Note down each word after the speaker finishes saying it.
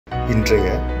இன்றைய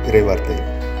இறைவார்த்தை.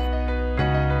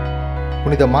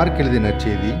 புனித மார்க் எழுதிய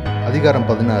நற்செய்தி அதிகாரம்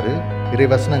 16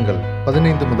 இறைவசனங்கள்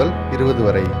 15 முதல் 20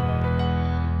 வரை.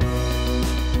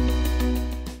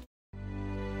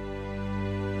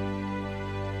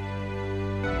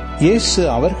 இயேசு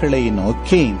அவர்களை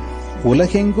நோக்கி,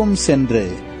 உலகெங்கும் சென்று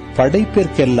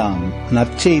படைப்பிற்கெல்லாம்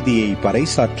நற்செய்தியை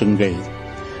பறைசாற்றுங்கள்.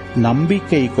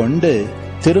 நம்பிக்கை கொண்டு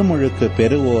திருமுழுக்கு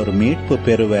பெறுவோர் மீட்பு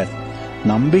பெறுவர்,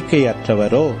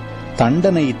 நம்பிக்கையற்றவரோ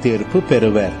தண்டனை தீர்ப்பு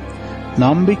பெறுவர்.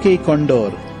 நம்பிக்கை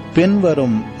கொண்டோர்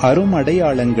பின்வரும்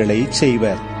அருமடையாளங்களை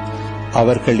செய்வர்.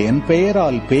 அவர்கள் என்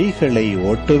பெயரால் பேய்களை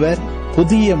ஓட்டுவர்,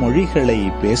 புதிய மொழிகளை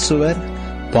பேசுவர்,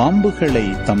 பாம்புகளை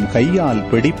தம் கையால்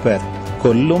பிடிப்பர்,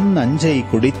 கொல்லும் நஞ்சை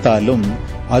குடித்தாலும்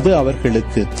அது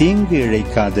அவர்களுக்கு தீங்கு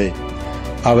இழைக்காது.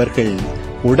 அவர்கள்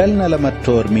உடல்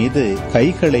நலமற்றோர் மீது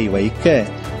கைகளை வைக்க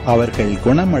அவர்கள்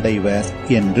குணமடைவர்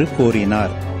என்று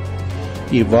கூறினார்.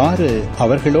 இவ்வாறு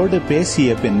அவர்களோடு பேசிய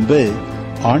பின்பு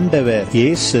ஆண்டவர்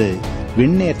இயேசு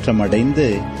விண்ணேற்றமடைந்து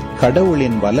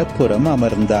கடவுளின் வலப்புறம்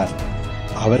அமர்ந்தார்.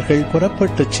 அவர்கள்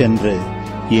புறப்பட்டுச் சென்று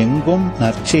எங்கும்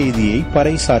நற்செய்தியை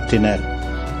பறைசாற்றினர்.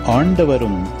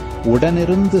 ஆண்டவரும்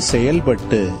உடனிருந்து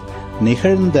செயல்பட்டு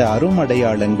நிகழ்ந்த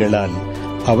அருமடையாளங்களால்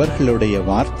அவர்களுடைய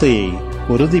வார்த்தையை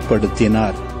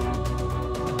உறுதிப்படுத்தினார்.